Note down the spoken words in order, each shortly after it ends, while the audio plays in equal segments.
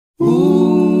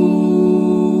Ooh,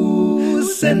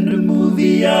 send a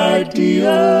movie idea.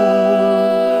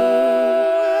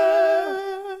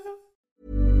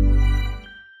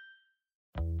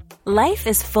 Life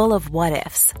is full of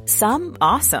what-ifs. Some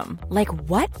awesome, like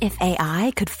what if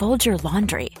AI could fold your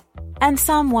laundry? And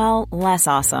some, well, less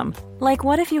awesome, like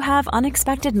what if you have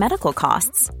unexpected medical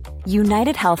costs?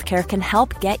 United Healthcare can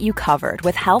help get you covered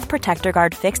with Health Protector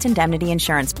Guard fixed indemnity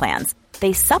insurance plans.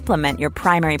 They supplement your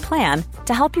primary plan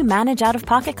to help you manage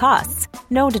out-of-pocket costs.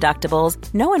 No deductibles,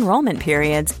 no enrollment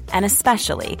periods, and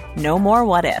especially no more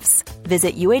what-ifs.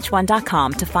 Visit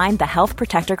uh1.com to find the Health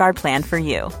Protector Guard plan for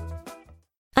you.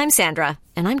 I'm Sandra,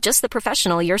 and I'm just the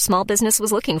professional your small business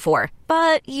was looking for.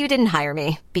 But you didn't hire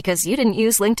me because you didn't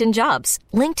use LinkedIn Jobs.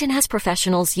 LinkedIn has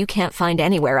professionals you can't find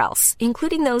anywhere else,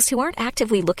 including those who aren't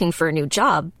actively looking for a new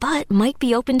job, but might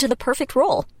be open to the perfect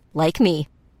role, like me.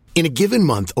 In a given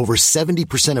month, over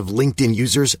 70% of LinkedIn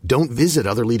users don't visit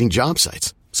other leading job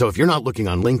sites. So if you're not looking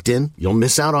on LinkedIn, you'll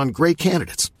miss out on great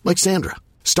candidates, like Sandra.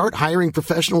 Start hiring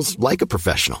professionals like a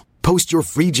professional. Post your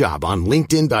free job on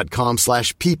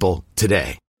linkedin.com/people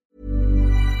today.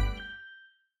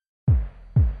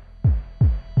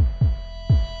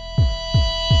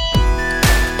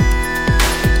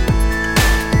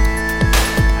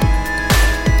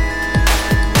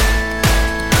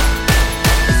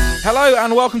 Hello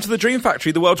and welcome to the Dream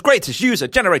Factory, the world's greatest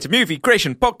user-generated movie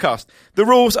creation podcast. The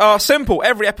rules are simple.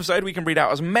 Every episode we can read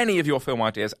out as many of your film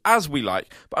ideas as we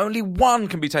like, but only one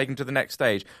can be taken to the next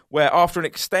stage, where after an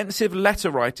extensive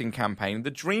letter-writing campaign,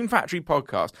 the Dream Factory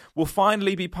podcast will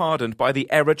finally be pardoned by the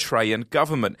Eritrean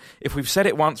government. If we've said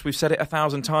it once, we've said it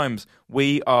 1,000 times.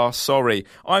 We are sorry.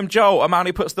 I'm Joel, a man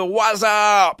who puts the "what's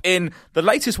up" in. The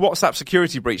latest WhatsApp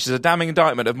security breach is a damning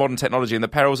indictment of modern technology and the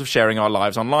perils of sharing our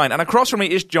lives online. And across from me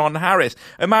is John Harris,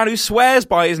 a man who swears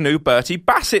by his new Bertie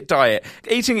Bassett diet.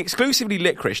 Eating exclusively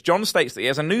licorice, John states that he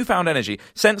has a newfound energy,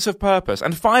 sense of purpose,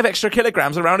 and 5 extra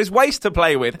kilograms around his waist to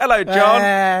play with. Hello, John.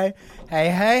 Hey.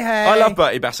 I love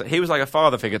Bertie Bassett. He was like a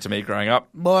father figure to me growing up.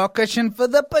 More cushion for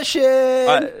the pushing.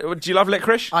 Do you love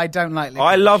licorice? I don't like licorice.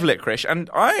 I love licorice, and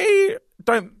I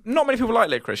don't. Not many people like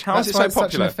licorice. How is it so popular?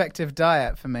 That's such an effective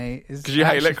diet for me. Because you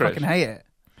hate licorice. I fucking hate it.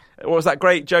 What was that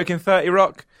great joke in 30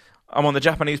 Rock? I'm on the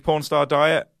Japanese porn star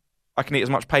diet. I can eat as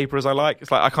much paper as I like. It's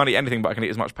like I can't eat anything, but I can eat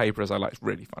as much paper as I like. It's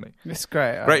really funny. It's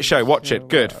great. Great show. Watch it.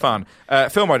 Good. Fun.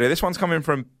 Film idea. This one's coming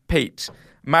from Pete.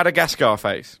 Madagascar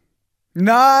face.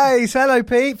 Nice. Hello,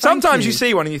 Pete. Sometimes you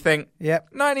see one and you think, yep,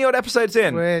 90 odd episodes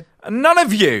in. Weird. And none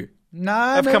of you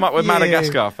have come up with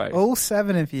Madagascar face. All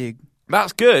 7 of you.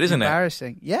 That's good, isn't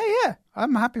Embarrassing. Yeah.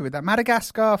 I'm happy with that.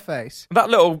 Madagascar face. That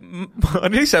little, I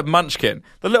nearly said munchkin.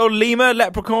 The little lemur,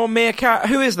 leprechaun, meerkat.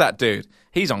 Who is that dude?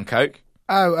 He's on coke.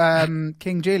 Oh,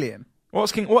 King Julian. What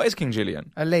is King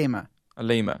Julian? A lemur. A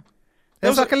lemur.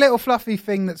 There's like a little fluffy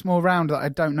thing that's more round that I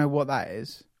don't know what that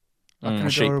is. Like an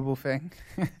adorable thing.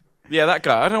 Yeah, that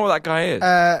guy. I don't know what that guy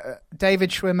is. David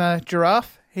Schwimmer,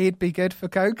 giraffe. He'd be good for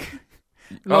coke.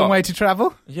 Long way to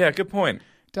travel. Yeah, good point.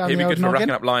 He'd be good for racking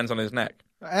up lines on his neck.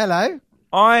 Hello.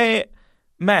 I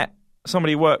met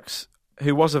somebody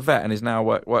who was a vet and is now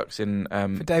works in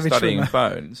studying Schwimmer.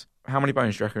 bones. How many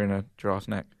bones do you reckon are in a giraffe's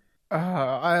neck?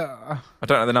 I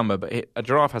don't know the number, but a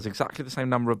giraffe has exactly the same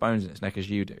number of bones in its neck as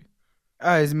you do.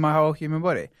 Oh, is my whole human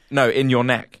body? No, in your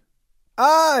neck.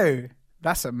 Oh,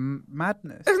 that's a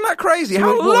madness. Isn't that crazy? So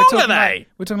How long are they?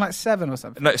 We're talking like 7 or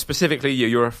something. No, specifically you.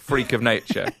 You're a freak of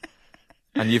nature.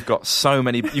 And you've got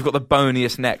you've got the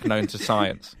boniest neck known to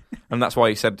science. And that's why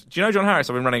he said, do you know John Harris?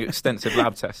 I've been running extensive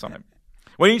lab tests on him.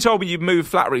 When you told me you moved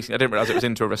flat recently, I didn't realise it was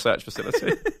into a research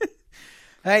facility.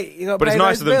 Hey, you got to But pay it's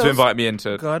nice those of them bills. to invite me in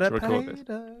to Gotta record pay this.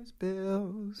 those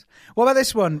bills. What about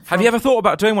this one? Have you ever thought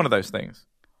about doing one of those things?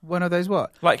 One of those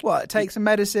what? Like what? Take some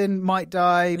medicine, might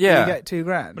die, Yeah. you get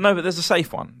 $2,000. No, but there's a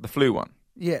safe one, the flu one.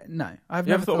 Yeah, no. I've Have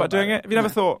you ever thought about doing it? Have you never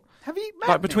thought? Have you met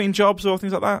Like me? between jobs or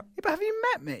things like that? Yeah, but have you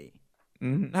met me?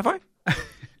 Have I?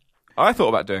 I thought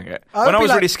about doing it. I would When I be was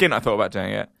like- really skint, I thought about doing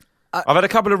it. I've had a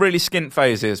couple of really skint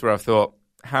phases where I've thought,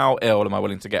 how ill am I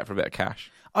willing to get for a bit of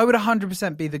cash? I would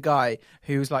 100% be the guy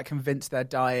who's like convinced they're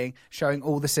dying, showing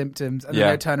all the symptoms, and then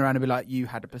Yeah. they turn around and be like, "You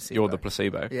had a placebo." You're the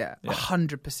placebo. Yeah,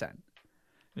 100%.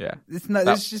 Yeah.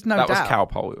 There's just no doubt. That was cow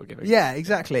pole we were giving. Yeah,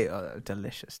 exactly. Oh,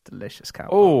 delicious cow.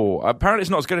 Oh, apparently it's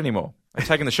not as good anymore. They've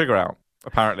taken the sugar out.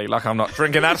 Apparently, like I'm not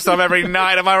drinking that stuff every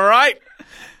night. Am I right?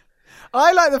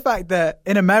 I like the fact that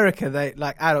in America, they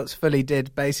like adults fully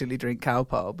did basically drink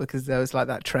Cowpole because there was like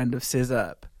that trend of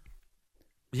scissor-up.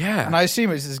 Yeah. And I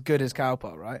assume it's as good as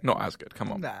Cowpole, right? Not as good.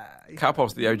 Come on. Nah.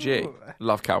 Cowpole's the OG.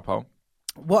 Love Cowpole.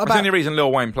 What That's about? the only reason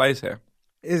Lil Wayne plays here.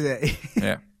 Is it?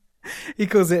 Yeah. He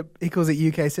calls it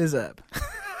UK scissor-up.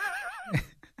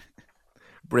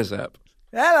 Brizzurp.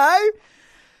 Hello.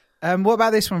 What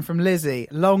about this one from Lizzie?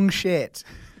 Long shit.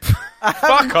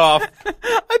 Fuck off.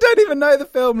 I don't even know the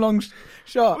film Long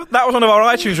Shot. That was one of our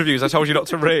iTunes reviews I told you not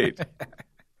to read.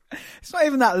 It's not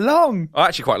even that long. I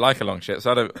actually quite like a long shit,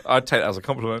 so I'd take that as a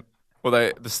compliment.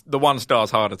 Although the 1 star's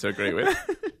harder to agree with.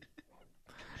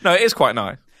 No, it is quite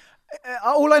nice.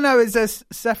 All I know is there's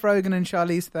Seth Rogen and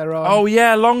Charlize Theron. Oh,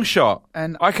 yeah, Long Shot.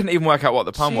 And I couldn't even work out what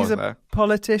the pun was she's there. a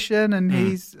politician and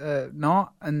he's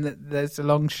not. And there's a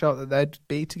long shot that they'd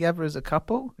be together as a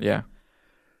couple. Yeah.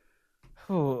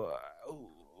 Ooh.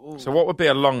 So what would be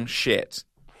a long shit?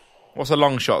 What's a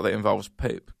long shot that involves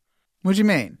poop? What do you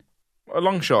mean? A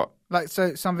long shot Like,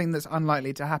 so something that's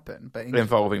unlikely to happen, but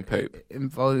involving poop.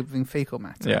 Involving fecal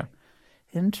matter. Yeah.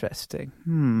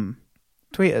 Interesting.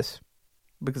 Tweet us,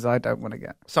 because I don't want to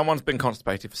get... Someone's been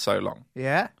constipated for so long,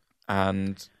 Yeah?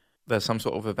 and there's some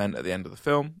sort of event at the end of the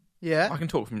film. Yeah? I can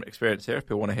talk from experience here if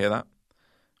people want to hear that,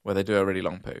 where they do a really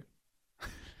long poo.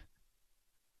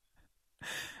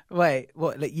 Wait,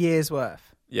 what, like years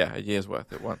worth? Yeah, a year's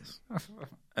worth at once.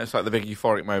 And it's like the big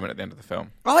euphoric moment at the end of the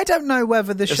film. I don't know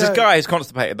whether the There's show... this guy who's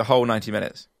constipated the whole 90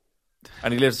 minutes.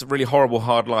 And he lives a really horrible,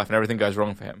 hard life and everything goes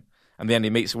wrong for him. And in the end,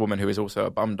 he meets a woman who is also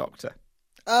a bum doctor.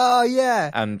 Oh, yeah.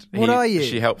 And what are you?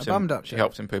 She helps a bum him. doctor? She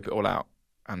helps him poop it all out.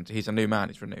 And he's a new man.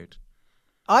 He's renewed.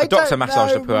 I A doctor don't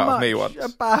massaged know the poo out of me much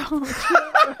once. About...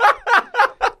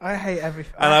 I hate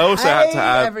everything. And I also had to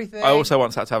have. everything. I also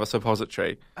once had to have a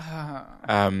suppository.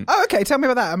 Oh, okay. Tell me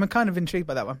about that. I'm kind of intrigued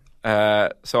by that one.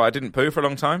 So I didn't poo for a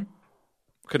long time.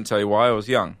 Couldn't tell you why. I was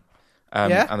young.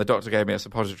 Yeah? And the doctor gave me a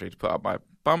suppository to put up my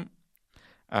bum.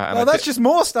 Well, that's just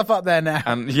more stuff up there now.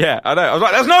 And yeah, I know. I was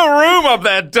like, "There's no room up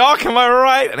there, Doc. Am I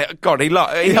right?" And God, he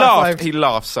laughed. He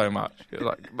laughed so much. He was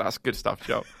like, "That's good stuff,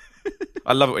 Joe."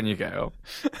 I love it when you get ill.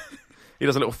 He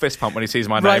does a little fist pump when he sees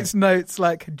my name. Writes notes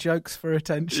like jokes for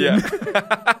attention. Yeah.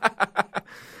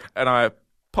 And I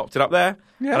popped it up there.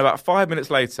 Yeah. And about 5 minutes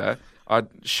later, I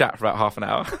shat for about half an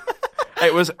hour.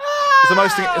 It was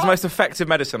the most effective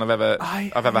medicine I've ever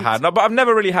had. No, but I've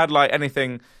never really had like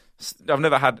anything. I've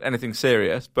never had anything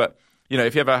serious. But you know,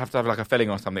 if you ever have to have like a filling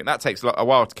or something, that takes a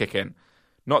while to kick in.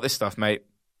 Not this stuff, mate.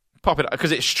 Pop it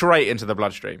because it's straight into the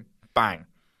bloodstream. Bang.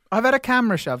 I've had a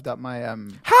camera shoved up my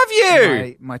Have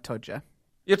you? my todger.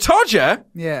 Your todger?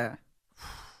 Yeah.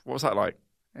 What was that like?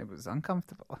 It was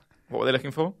uncomfortable. What were they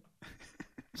looking for?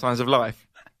 Signs of life.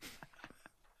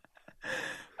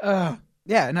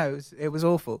 Yeah, no, it was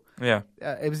awful. Yeah.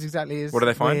 It was exactly as What did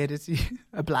they find? weird as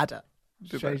a bladder.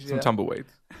 Some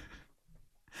tumbleweeds.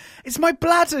 It's my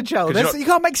bladder, Joel. You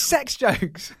can't make sex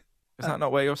jokes. Is that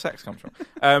not where your sex comes from?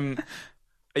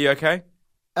 Are you okay?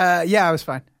 Yeah, I was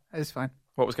fine. It was fine.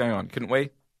 What was going on? Couldn't we?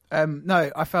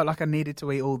 No, I felt like I needed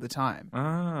to eat all the time.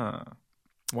 Ah.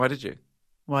 Why did you?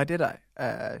 Why did I?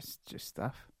 It's just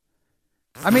stuff.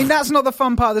 I mean, that's not the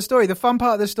fun part of the story. The fun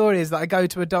part of the story is that I go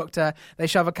to a doctor, they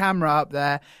shove a camera up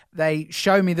there, they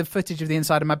show me the footage of the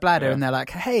inside of my bladder, and they're like,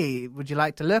 "Hey, would you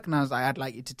like to look?" And I was like, "I'd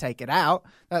like you to take it out.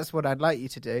 That's what I'd like you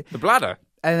to do." The bladder?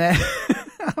 And then,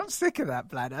 I'm sick of that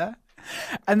bladder.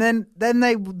 And then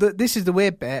this is the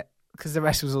weird bit, because the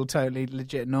rest was all totally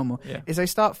legit and normal, is they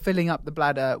start filling up the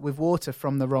bladder with water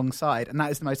from the wrong side. And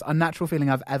that is the most unnatural feeling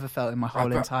I've ever felt in my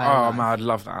whole entire life. Oh, man, I'd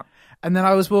love that. And then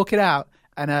I was walking out,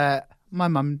 and my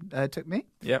mum took me.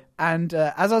 Yep. And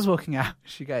as I was walking out,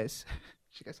 she goes,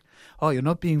 "Oh, you're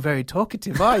not being very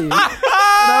talkative, are you?"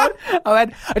 I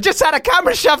went, "I just had a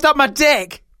camera shoved up my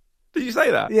dick." Did you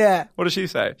say that? Yeah. What did she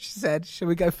say? She said, "Shall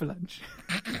we go for lunch?"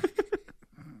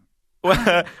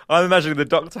 Well, I'm imagining the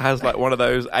doctor has like one of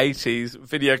those 80s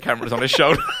video cameras on his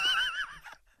shoulder.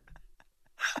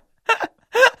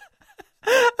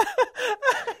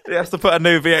 He has to put a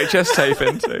new VHS tape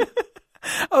into.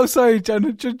 Oh, sorry,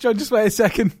 John. John, just wait a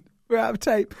second. We're out of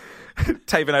tape.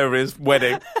 Taping over his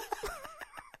wedding.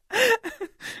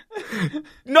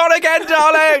 Not again,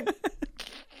 darling!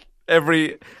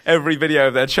 Every video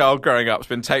of their child growing up has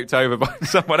been taped over by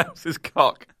someone else's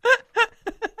cock.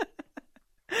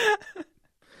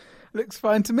 Looks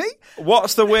fine to me.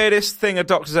 What's the weirdest thing a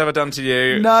doctor's ever done to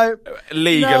you? No.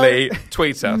 Legally, No.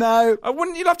 tweet us. No.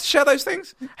 Wouldn't you love to share those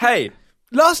things? Hey,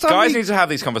 last time guys need to have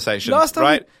these conversations,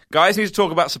 right? Guys need to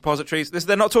talk about suppositories.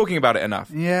 They're not talking about it enough.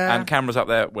 Yeah. And cameras up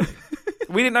there.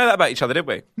 We didn't know that about each other, did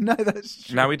we? No, that's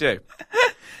true. Now we do.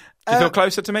 Do you feel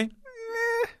closer to me?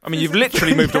 I mean, you've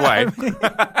literally moved away.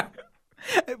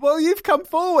 Well, you've come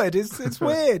forward. It's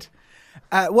weird.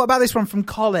 What about this one from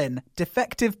Colin?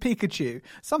 Defective Pikachu.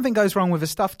 Something goes wrong with a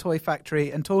stuffed toy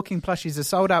factory and talking plushies are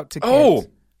sold out to kids. Oh,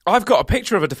 I've got a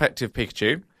picture of a defective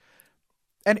Pikachu.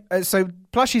 And so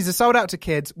plushies are sold out to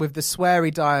kids with the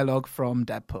sweary dialogue from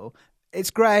Deadpool.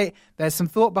 It's great. There's some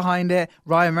thought behind it.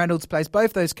 Ryan Reynolds plays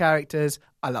both those characters.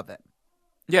 I love it.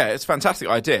 Yeah, it's a fantastic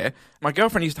idea. My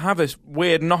girlfriend used to have this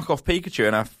weird knockoff Pikachu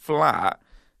in her flat,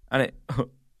 and it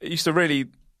used to really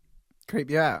creep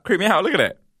you out. Creep me out. Look at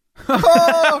it.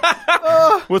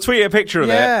 Oh. We'll tweet a picture of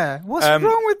it. Yeah. What's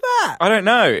wrong with that? I don't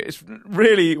know. It's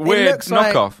really weird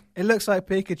knockoff. It looks like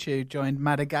Pikachu joined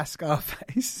Madagascar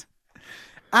face.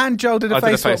 And Joel did a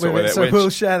face swap with it, so we'll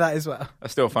share that as well.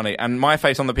 That's still funny. And my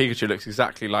face on the Pikachu looks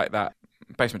exactly like that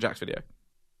Basement Jaxx video.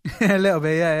 A little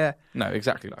bit, yeah. No,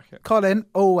 exactly like it. Colin,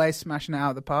 always smashing it out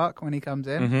of the park when he comes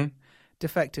in. Mm-hmm.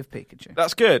 Defective Pikachu.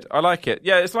 That's good. I like it.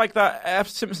 Yeah, it's like that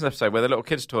Simpsons episode where the little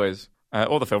kids' toys,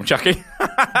 or the film Chucky.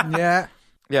 Yeah.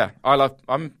 Yeah, I like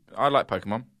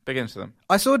Pokemon. Big into them.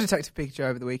 I saw Detective Pikachu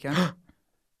over the weekend.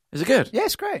 Is it good? Yeah,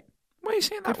 it's great. What are you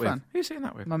seeing that with? Fun. Who are you seeing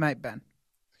that with? My mate Ben.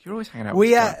 You're always hanging out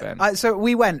with Ben. So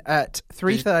we went at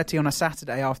 3:30 on a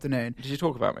Saturday afternoon. Did you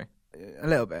talk about me? A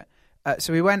little bit.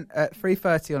 So we went at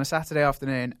 3:30 on a Saturday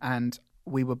afternoon, and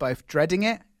we were both dreading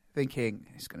it, thinking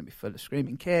it's going to be full of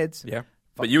screaming kids. Yeah,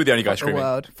 but you were the only guy screaming.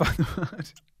 Fuck the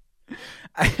world.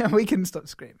 And we couldn't stop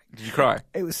screaming. Did you cry?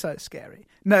 It was so scary.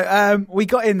 No, we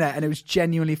got in there, and it was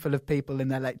genuinely full of people in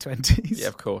their late 20s. Yeah,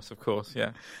 of course,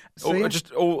 yeah. So,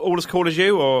 just all as cool as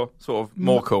you, or sort of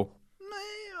more cool?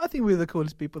 I think we were the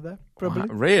coolest people there, probably.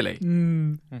 Wow, really?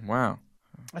 Wow.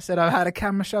 I said I had a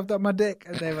camera shoved up my dick,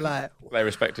 and they were like... They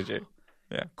respected you.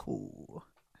 Yeah. Cool.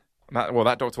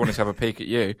 That doctor wanted to have a peek at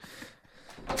you.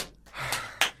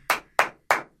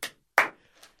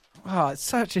 Oh, it's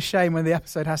such a shame when the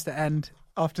episode has to end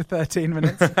after 13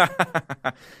 minutes.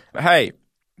 Hey,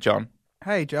 John.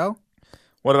 Hey, Joel.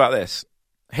 What about this?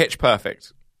 Hitch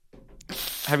Perfect.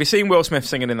 Have you seen Will Smith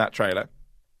singing in that trailer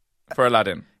for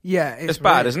Aladdin? Yeah. It's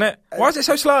bad, isn't it? Why is it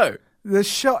so slow? The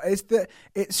shot is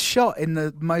it's shot in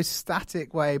the most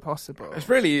static way possible. It's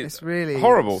really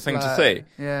horrible thing to see.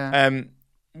 Yeah.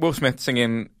 Will Smith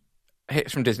singing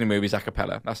hits from Disney movies a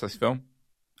cappella. That's this film.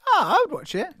 Oh, I would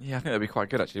watch it. Yeah, I think that'd be quite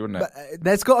good actually, wouldn't it? But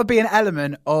there's got to be an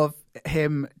element of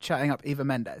him chatting up Eva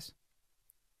Mendes.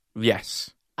 Yes.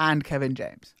 And Kevin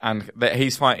James. And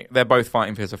they're both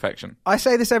fighting for his affection. I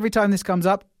say this every time this comes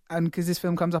up, and because this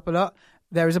film comes up a lot.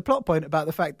 There is a plot point about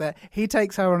the fact that he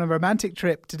takes her on a romantic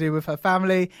trip to do with her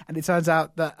family, and it turns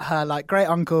out that her great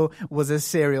uncle was a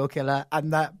serial killer,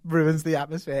 and that ruins the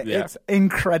atmosphere. Yeah. It's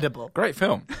incredible. Great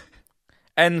film.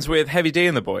 Ends with Heavy D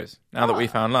and the boys. Now that we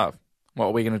found love, what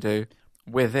are we going to do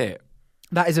with it?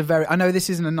 That is I know this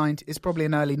isn't a 90s. It's probably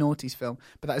an early noughties film,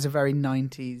 but that is a very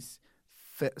 90s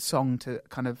song to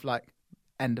kind of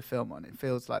end a film on. It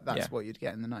feels like that's what you'd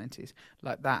get in the 90s,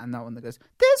 like that, and that one that goes,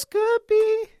 "This could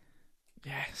be."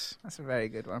 Yes. That's a very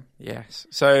good one. Yes.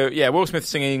 So, yeah, Will Smith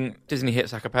singing Disney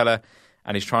hits a cappella,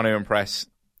 and he's trying to impress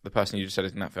the person you just said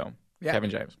is in that film, Kevin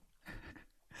James.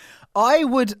 I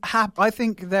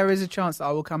think there is a chance that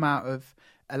I will come out of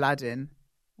Aladdin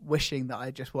wishing that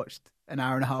I just watched an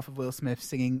hour and a half of Will Smith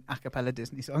singing a cappella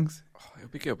Disney songs. Oh, it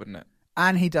would be good, wouldn't it?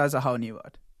 And he does A Whole New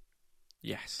World.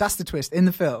 Yes. That's the twist. In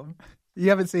the film, you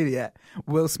haven't seen it yet,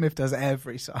 Will Smith does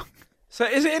every song. So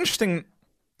is it interesting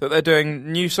that they're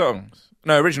doing new songs?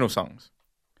 No, original songs.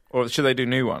 Or should they do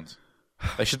new ones?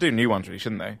 They should do new ones, really,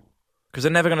 shouldn't they? Because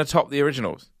they're never going to top the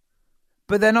originals.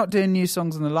 But they're not doing new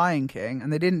songs on The Lion King,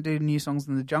 and they didn't do new songs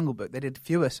in The Jungle Book. They did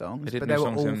fewer songs, but they were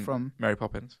all from Mary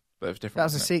Poppins. But it was different. That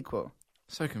was a sequel.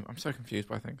 I'm so confused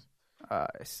by things.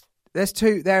 There's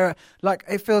two.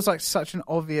 It feels like such an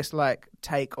obvious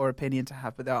take or opinion to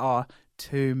have, but there are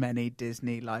too many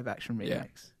Disney live action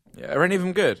remakes. Yeah, are any of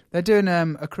them good? They're doing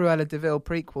a Cruella de Vil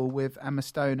prequel with Emma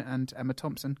Stone and Emma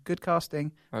Thompson. Good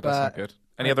casting. That does sound good.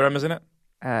 Any other Emmas in it?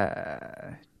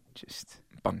 Just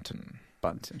Bunton.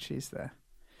 She's there.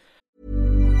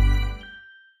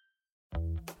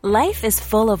 Life is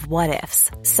full of what-ifs.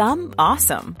 Some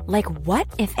awesome, like what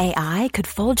if AI could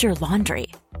fold your laundry?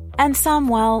 And some,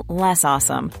 well, less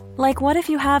awesome, like what if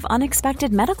you have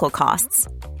unexpected medical costs?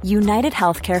 United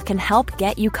Healthcare can help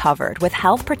get you covered with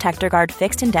Health Protector Guard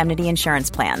fixed indemnity insurance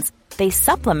plans. They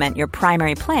supplement your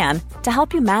primary plan to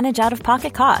help you manage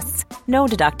out-of-pocket costs. No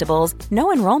deductibles,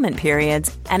 no enrollment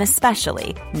periods, and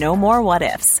especially no more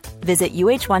what-ifs. Visit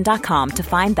UH1.com to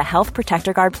find the Health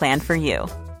Protector Guard plan for you.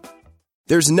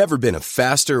 There's never been a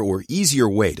faster or easier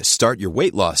way to start your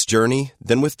weight loss journey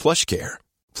than with PlushCare.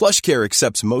 PlushCare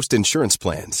accepts most insurance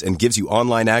plans and gives you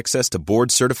online access to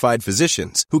board-certified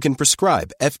physicians who can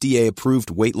prescribe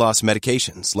FDA-approved weight loss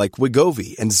medications like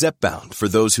Wegovy and Zepbound for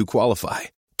those who qualify.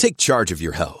 Take charge of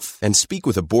your health and speak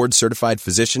with a board-certified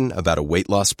physician about a weight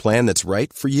loss plan that's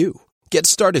right for you. Get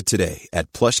started today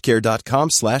at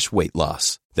plushcare.com/weight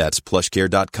loss. That's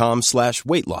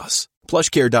plushcare.com/weight loss.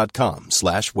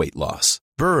 PlushCare.com/weight loss.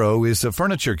 Burrow is a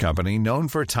furniture company known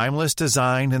for timeless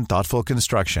design and thoughtful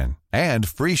construction, and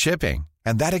free shipping,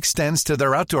 and that extends to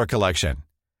their outdoor collection.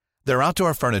 Their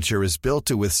outdoor furniture is built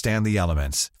to withstand the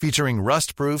elements, featuring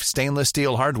rust-proof stainless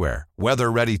steel hardware,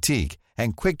 weather-ready teak,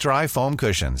 and quick-dry foam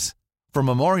cushions. For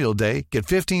Memorial Day, get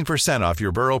 15% off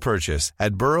your Burrow purchase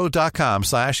at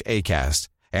burrow.com/ACAST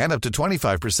and up to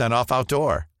 25% off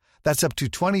outdoor. That's up to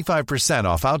 25%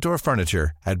 off outdoor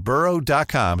furniture at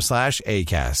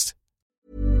burrow.com/ACAST.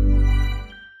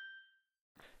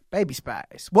 Baby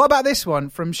Spice. What about this one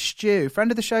from Stu, friend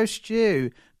of the show,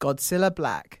 Stu? Godzilla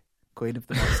Black, Queen of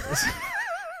the Monsters.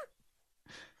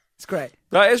 It's great.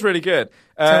 That is really good.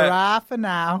 Ta-ra for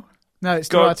now. No, it's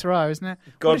ta-ra, isn't it?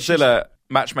 Godzilla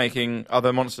matchmaking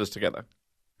other monsters together.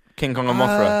 King Kong and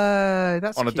Mothra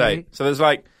that's on a cute.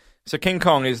 date. So King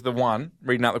Kong is the one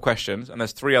reading out the questions, and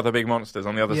there's 3 other big monsters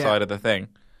on the other side of the thing.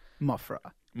 Mothra.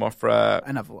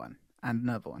 Another one. And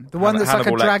another one. The one that's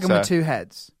Hannibal like a dragon Lecter. with 2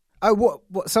 heads. Oh, what?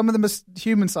 Some of them are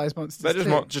human-sized monsters. They're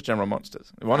too. just general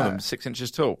monsters. One of them is 6 inches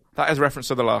tall. That is a reference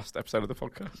to the last episode of the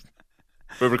podcast.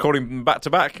 We're recording them back to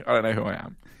back. I don't know who I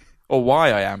am or why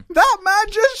I am. That man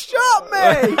just shot me!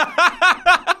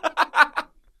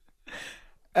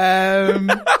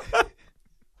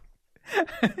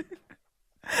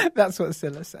 That's what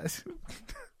Scylla says.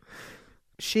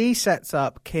 She sets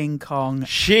up King Kong.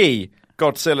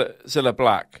 Godzilla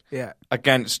Black. Yeah.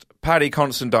 Against Paddy,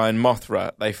 Considine,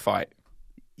 Mothra. They fight.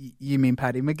 You mean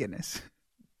Paddy McGuinness?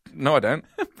 No, I don't.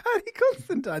 Paddy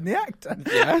Considine, the actor.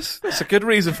 Yes, that's a good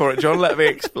reason for it, John. Let me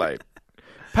explain.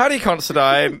 Paddy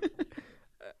Considine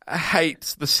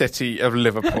hates the city of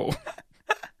Liverpool.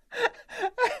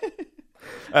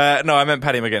 No, I meant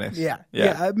Paddy McGuinness.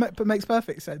 Yeah, but makes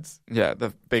perfect sense. Yeah,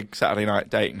 the big Saturday night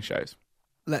dating shows.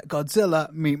 Let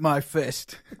Godzilla meet my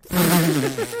fist.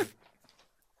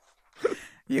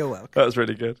 You're welcome. That was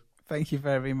really good. Thank you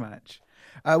very much.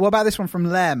 What about this one from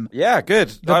Lem? Yeah,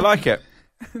 good. I like it.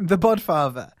 The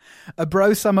Bodfather, a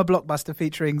bro summer blockbuster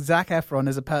featuring Zac Efron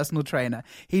as a personal trainer.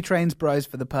 He trains bros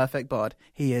for the perfect bod.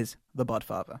 He is the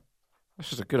Bodfather. That's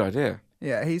just a good idea.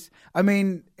 Yeah,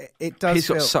 it does. He's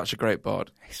got such a great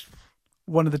bod. He's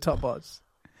one of the top bods.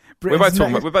 We're both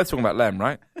talking about Lem,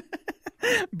 right?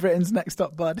 Britain's next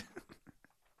top bod.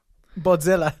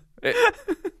 Bodzilla.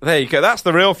 There you go. That's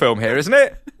the real film here, isn't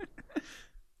it?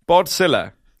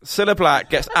 Bodzilla. Cilla Black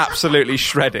gets absolutely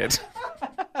shredded.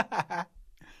 I'd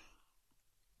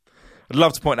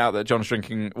love to point out that John's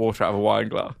drinking water out of a wine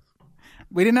glass.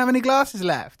 We didn't have any glasses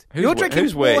left. You're drinking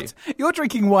who's we? You're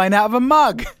drinking wine out of a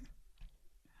mug.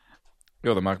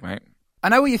 You're the mug, mate. I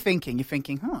know what you're thinking. You're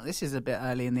thinking, this is a bit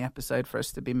early in the episode for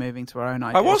us to be moving to our own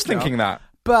ideas. I was thinking that.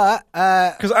 But...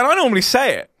 Because I normally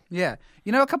say it. Yeah.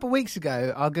 You know, a couple of weeks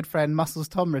ago, our good friend Muscles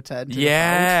Tom returned to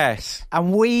Yes. the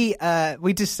fold, and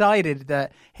we decided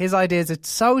that his ideas are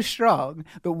so strong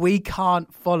that we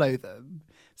can't follow them.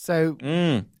 So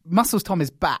Muscles Tom is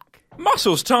back.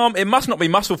 Muscles Tom, it must not be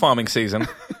mussel farming season.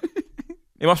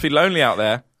 It must be lonely out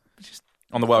there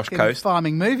on the Welsh coast.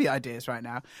 Farming movie ideas right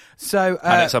now. So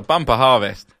and it's a bumper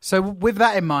harvest. So with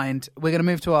that in mind, we're going to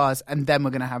move to ours, and then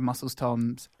we're going to have Muscles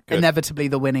Tom's inevitably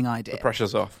the winning idea. The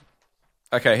pressure's off.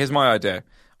 Okay, here's my idea.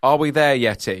 Are we there,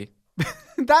 Yeti?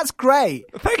 That's great.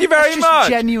 Thank you very much.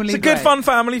 Genuinely, it's a good, fun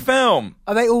family film.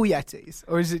 Are they all Yetis,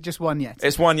 or is it just one Yeti?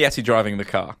 It's one Yeti driving the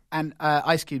car, and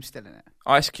Ice Cube's still in it.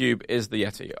 Ice Cube is the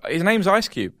Yeti. His name's Ice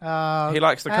Cube. He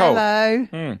likes the cold.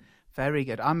 Hello. Very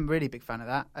good. I'm a really big fan of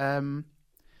that.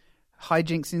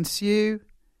 Hijinks ensue.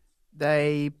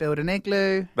 They build an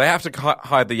igloo. They have to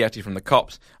hide the Yeti from the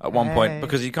cops at one point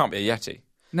because you can't be a Yeti.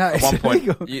 No, at it's one point,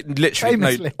 illegal.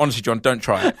 no, honestly, John, don't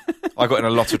try it. I got in a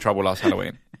lot of trouble last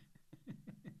Halloween.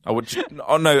 I'm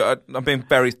being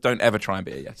very. Don't ever try and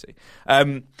be a Yeti.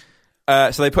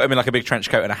 So they put him in like a big trench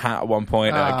coat and a hat at one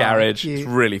point at a garage. Cute. It's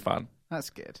really fun. That's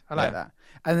good. I like that.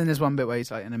 And then there's one bit where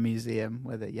he's like in a museum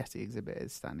where the Yeti exhibit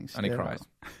is standing still. And he cries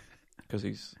because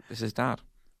it's his dad.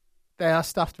 They are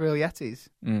stuffed real Yetis.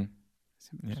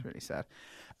 It's really sad.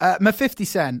 My 50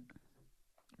 Cent.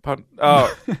 Pardon?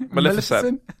 Oh,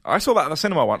 Maleficent. I saw that at the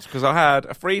cinema once because I had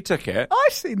a free ticket.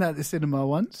 I've seen that at the cinema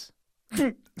once.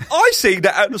 I seen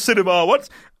that at the cinema once.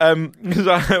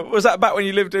 Was that back when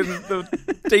you lived in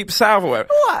the deep south or whatever?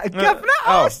 What? Governor?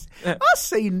 I've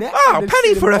seen that. Oh,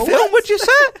 penny for a film, would you,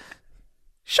 sir?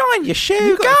 Shine your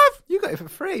shoe, Gov. You got it for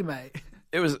free, mate.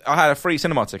 I had a free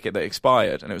cinema ticket that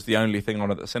expired, and it was the only thing on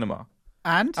at the cinema.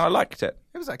 And? I liked it.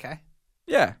 It was okay.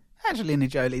 Yeah. Angelina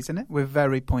Jolie's in it with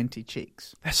very pointy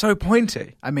cheeks. They're so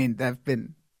pointy. I mean, they've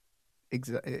been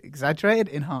exaggerated,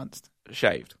 enhanced.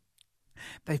 Shaved.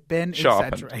 They've been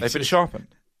sharpened. exaggerated. They've been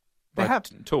sharpened. They have.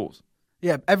 Tools.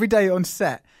 Yeah, every day on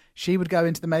set, she would go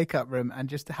into the makeup room and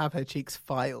just have her cheeks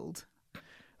filed.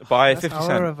 By That's 50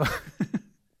 Cent. horrible.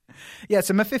 Yeah,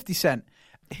 so my 50 Cent.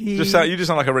 You just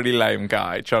sound like a really lame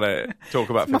guy trying to talk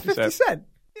about my 50 50 Cent. Cent.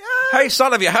 Yeah. Hey,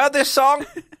 son, have you heard this song?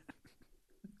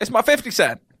 It's my 50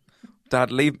 Cent.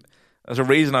 Dad, leave. There's a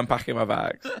reason I'm packing my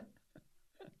bags.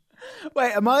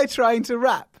 Wait, am I trying to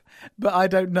rap, but I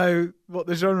don't know what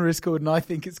the genre is called, and I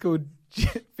think it's called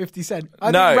 50 Cent?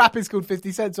 I think rap is called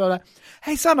 50 Cent, so I'm like,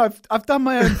 hey, son, I've done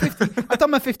my own 50. I've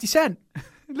done my 50 Cent.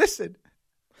 Listen.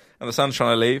 And the son's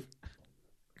trying to leave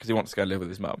because he wants to go live with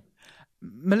his mum.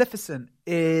 Maleficent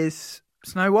is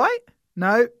Snow White?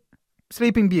 No.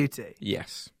 Sleeping Beauty?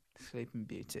 Yes. Sleeping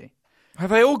Beauty.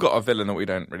 Have they all got a villain that we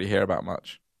don't really hear about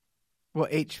much?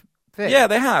 What, each thing? Yeah,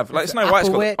 they have. Like Snow White's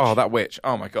got... Witch. Oh, that witch.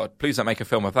 Oh, my God. Please don't make a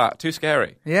film of that. Too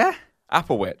scary. Yeah?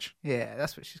 Apple Witch. Yeah,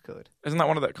 that's what she's called. Isn't that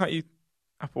one of the... Can't you...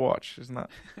 Apple Watch, isn't that...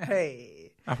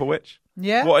 Hey. Apple Witch?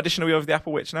 Yeah? What edition are we of the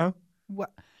Apple Witch now?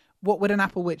 What would an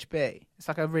Apple Witch be? It's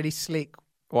like a really sleek...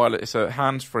 It's a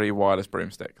hands-free wireless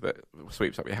broomstick that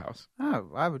sweeps up your house.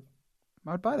 Oh, I would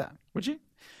buy that. Would you?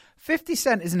 50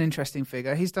 Cent is an interesting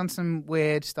figure. He's done some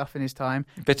weird stuff in his time.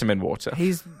 Vitamin water.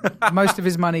 Most of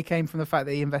his money came from the fact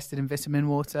that he invested in vitamin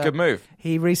water. Good move.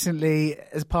 He recently,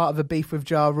 as part of a beef with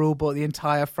Ja Rule, bought the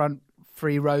entire front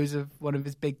 3 rows of one of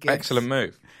his big gigs. Excellent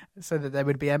move. So that they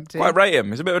would be empty. Quite rate him.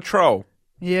 He's a bit of a troll.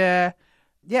 Yeah.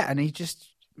 Yeah, and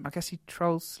I guess he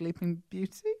trolls Sleeping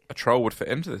Beauty? A troll would fit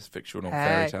into this fictional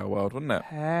fairy tale world, wouldn't it?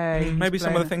 Hey. Maybe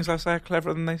some of the things I say are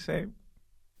cleverer than they seem.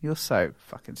 You're so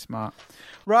fucking smart.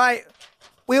 Right.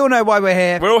 We all know why we're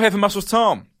here. We're all here for Muscles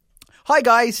Tom. Hi,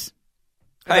 guys.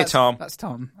 Hey, Tom. That's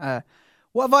Tom.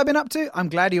 What have I been up to? I'm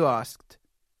glad you asked.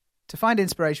 To find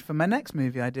inspiration for my next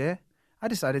movie idea, I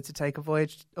decided to take a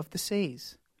voyage of the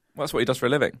seas. Well, that's what he does for a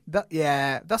living.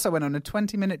 Thus I went on a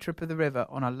 20-minute trip of the river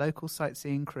on a local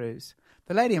sightseeing cruise.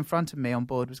 The lady in front of me on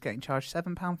board was getting charged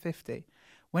 £7.50.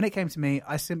 When it came to me,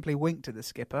 I simply winked at the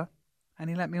skipper, and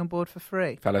he let me on board for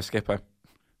free. Fellow skipper.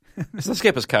 It's the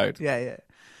skipper's code. Yeah.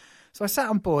 So I sat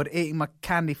on board eating my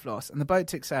candy floss, and the boat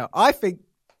took sail. I think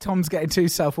Tom's getting too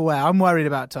self-aware. I'm worried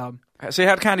about Tom. So he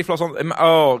had candy floss on...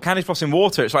 Oh, candy floss in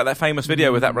water. It's like that famous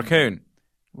video with that raccoon.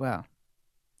 Well...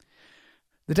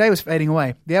 The day was fading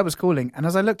away, the air was cooling, and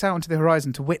as I looked out onto the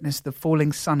horizon to witness the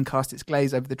falling sun cast its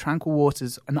glaze over the tranquil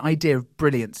waters, an idea of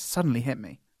brilliance suddenly hit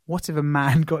me. What if a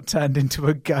man got turned into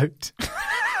a goat? Is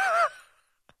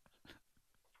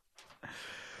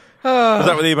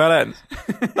that where the email ends?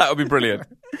 That would be brilliant.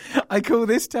 I call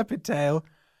this tepid tale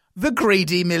The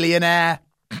Greedy Millionaire.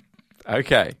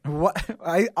 Okay. What?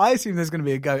 I assume there's going to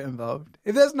be a goat involved.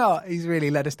 If there's not, he's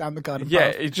really led us down the garden path.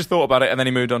 Yeah, he just thought about it and then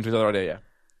he moved on to his other idea, yeah.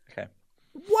 Okay.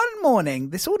 One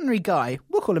morning, this ordinary guy,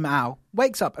 we'll call him Al,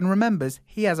 wakes up and remembers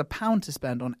he has £1 to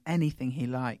spend on anything he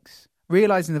likes.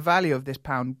 Realising the value of this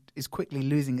pound is quickly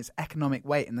losing its economic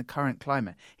weight in the current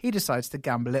climate, he decides to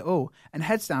gamble it all and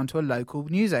heads down to a local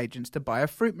newsagent's to buy a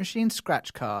fruit machine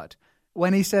scratch card.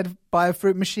 When he said buy a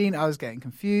fruit machine, I was getting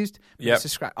confused. Yep.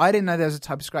 I didn't know there was a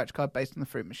type of scratch card based on the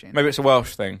fruit machine. Maybe it's a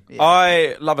Welsh thing. Yeah.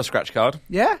 I love a scratch card.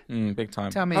 Yeah? Big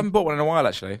time. Tell me. I haven't bought one in a while,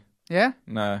 actually. Yeah?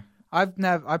 No. I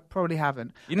probably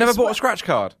haven't. You never bought a scratch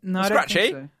card? No, a I don't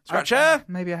scratchy? think so. Scratcher?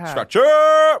 Maybe I have.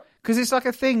 Scratcher! Because it's like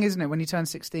a thing, isn't it? When you turn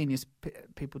 16,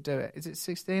 people do it. Is it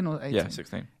 16 or 18? Yeah,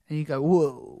 16. And you go,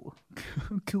 whoa,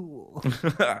 cool.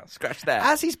 Scratch that.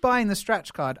 As he's buying the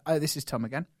scratch card, this is Tom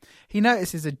again, he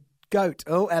notices a goat,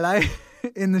 hello,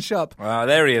 in the shop. Ah,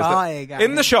 there he is. Buying at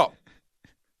in him. the shop.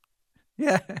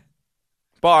 Yeah.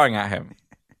 Barring at him.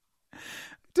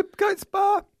 The goat's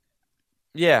bar.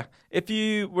 Yeah. If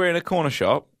you were in a corner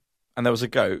shop and there was a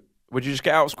goat, would you just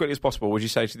get out as quickly as possible? Would you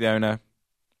say to the owner,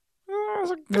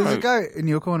 There's a goat in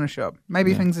your corner shop.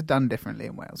 Maybe things are done differently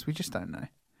in Wales. We just don't know.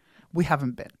 We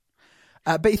haven't been.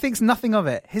 But he thinks nothing of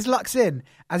it. His luck's in,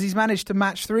 as he's managed to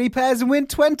match 3 pairs and win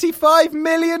 $25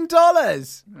 million.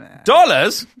 Dollars?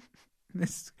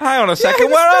 Hang on a second,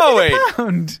 Yeah, where are we?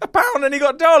 £1. A pound and he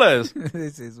got dollars.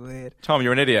 This is weird. Tom,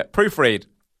 you're an idiot. Proofread.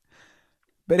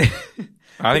 But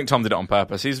I think Tom did it on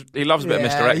purpose. He loves a bit of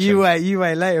misdirection. You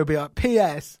wait. Later it'll be like,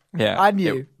 P.S. Yeah. I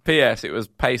knew. P.S. It was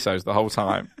pesos the whole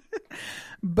time.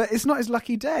 But it's not his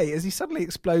lucky day, as he suddenly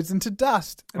explodes into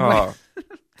dust. And Oh.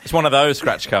 It's one of those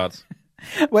scratch cards.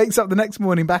 wakes up the next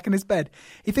morning back in his bed.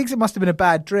 He thinks it must have been a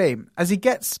bad dream. As he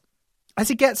gets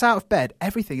out of bed,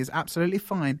 everything is absolutely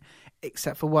fine,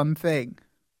 except for one thing.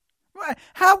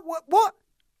 How? What?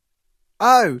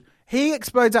 Oh, he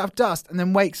explodes out of dust and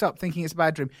then wakes up thinking it's a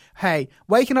bad dream. Hey,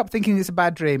 waking up thinking it's a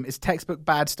bad dream is textbook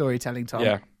bad storytelling, Tom.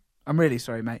 Yeah. I'm really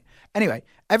sorry, mate. Anyway,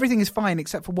 everything is fine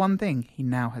except for one thing. He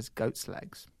now has goat's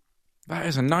legs. That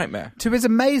is a nightmare. To his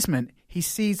amazement, he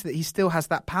sees that he still has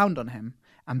that pound on him.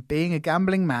 And being a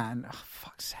gambling man, oh,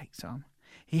 fuck's sake, Tom.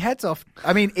 He heads off.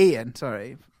 I mean, Ian,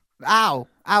 sorry. Al.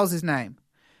 Al's his name.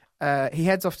 He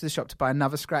heads off to the shop to buy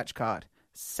another scratch card.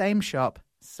 Same shop,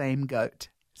 same goat,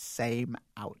 same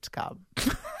outcome.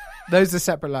 Those are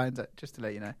separate lines, just to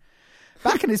let you know.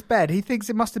 Back in his bed, he thinks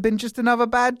it must have been just another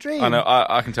bad dream. I know.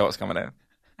 I can tell what's coming in.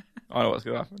 I know what's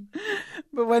going to happen.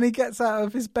 But when he gets out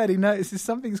of his bed, he notices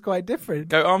something's quite different.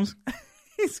 Goat arms?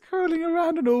 He's crawling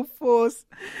around on all fours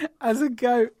as a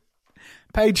goat.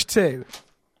 Page 2.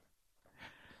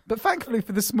 But thankfully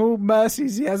for the small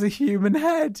mercies, he has a human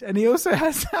head, and he also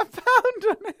has that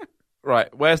pound on him.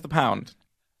 Right, where's the pound?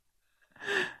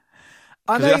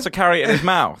 Because he has to carry it in his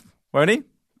mouth, won't he?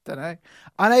 Don't know.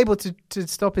 Unable to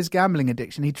stop his gambling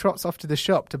addiction, he trots off to the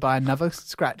shop to buy another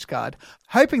scratch card,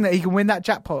 hoping that he can win that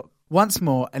jackpot once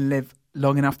more and live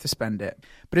long enough to spend it.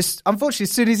 But unfortunately,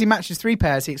 as soon as he matches 3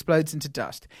 pairs, he explodes into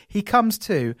dust. He comes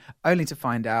to, only to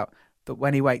find out that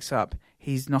when he wakes up,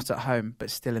 he's not at home, but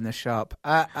still in the shop.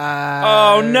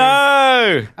 Oh,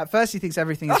 no! At first, he thinks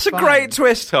everything That's is fine. a great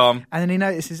twist, Tom. And then he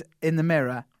notices in the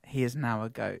mirror, he is now a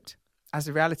goat. As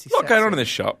the reality What's sets going on in in this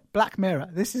shop? Black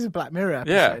Mirror. This is a Black Mirror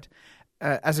episode.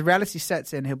 Yeah. As the reality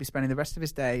sets in, he'll be spending the rest of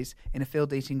his days in a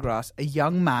field eating grass. A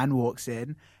young man walks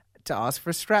in to ask for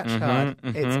a scratch card.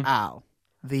 It's Al.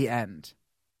 The end.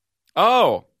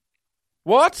 Oh.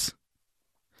 What?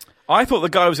 I thought the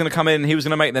guy was going to come in and he was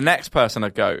going to make the next person a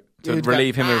goat to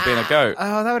relieve him of being a goat.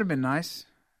 Oh, that would have been nice.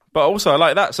 But also, I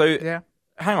like that. So, yeah.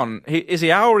 Hang on. Is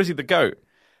he Al or is he the goat?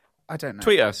 I don't know.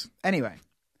 Tweet us. Anyway.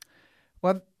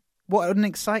 Well, what an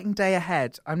exciting day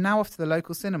ahead. I'm now off to the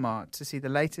local cinema to see the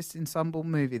latest ensemble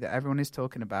movie that everyone is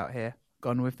talking about here,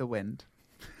 Gone with the Wind.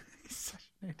 He's such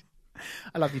an idiot.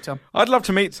 I love you, Tom. I'd love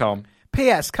to meet Tom.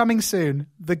 P.S. Coming soon,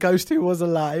 The Ghost Who Was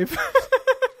Alive.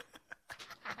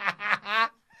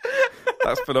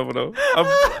 That's phenomenal.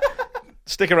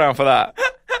 Stick around for that.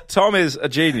 Tom is a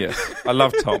genius. I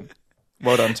love Tom.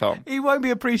 Well done, Tom. He won't be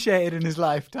appreciated in his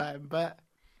lifetime, but...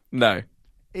 No.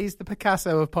 He's the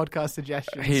Picasso of podcast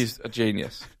suggestions. He's a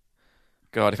genius.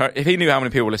 God, if he knew how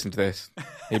many people listen to this,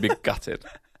 he'd be gutted.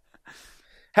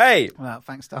 Hey! Well,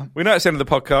 thanks, Tom. We know it's the end of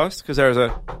the podcast because there is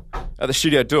at the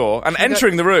studio door, and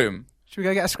entering the room... Should we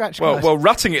go get a scratch card? Well,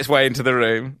 rutting its way into the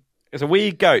room is a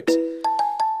wee goat.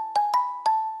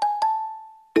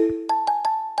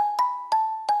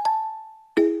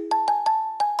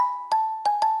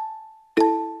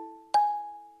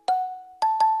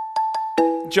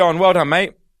 John, well done,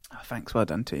 mate. Oh, thanks, well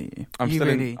done to you. I'm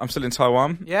still in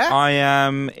Taiwan. Yeah? I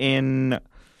am in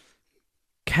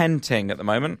Kenting at the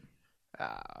moment.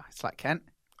 It's like Kent.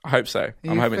 I hope so.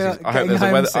 I hope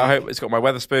it's got my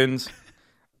Weatherspoons.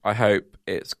 I hope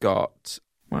it's got...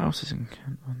 What else is in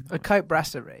Kent? A Coke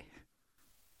Brasserie.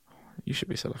 You should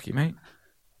be so lucky, mate.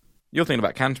 You're thinking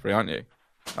about Canterbury, aren't you?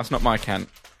 That's not my Kent.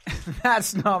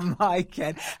 That's not my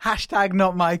Kent. Hashtag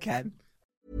not my Kent.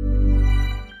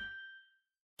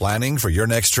 Planning for your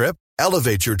next trip?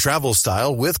 Elevate your travel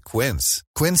style with Quince.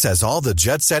 Quince has all the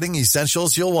jet-setting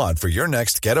essentials you'll want for your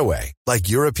next getaway, like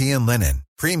European linen,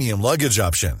 premium luggage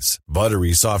options,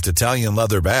 buttery soft Italian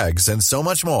leather bags, and so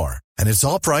much more. And it's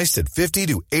all priced at 50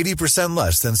 to 80%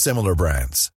 less than similar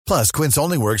brands. Plus, Quince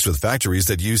only works with factories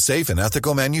that use safe and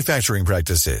ethical manufacturing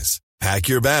practices. Pack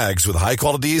your bags with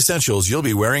high-quality essentials you'll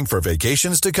be wearing for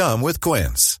vacations to come with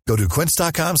Quince. Go to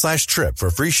quince.com/trip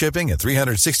for free shipping and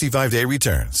 365-day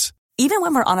returns. Even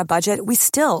when we're on a budget, we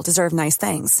still deserve nice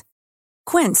things.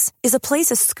 Quince is a place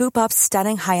to scoop up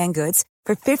stunning high-end goods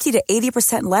for 50 to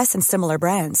 80% less than similar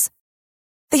brands.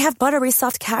 They have buttery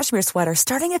soft cashmere sweaters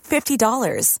starting at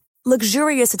 $50,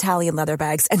 luxurious Italian leather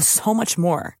bags, and so much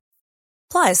more.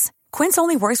 Plus, Quince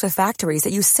only works with factories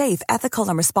that use safe, ethical,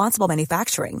 and responsible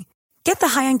manufacturing. Get the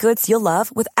high-end goods you'll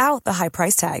love without the high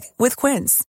price tag with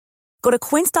Quince. Go to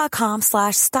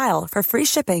quince.com/style for free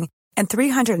shipping and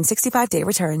 365-day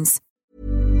returns.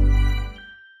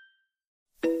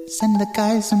 Send the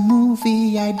guys a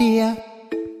movie idea.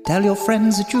 Tell your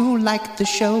friends that you like the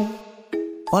show.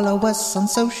 Follow us on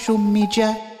social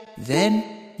media. Then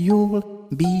you'll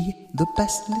be the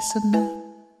best listener.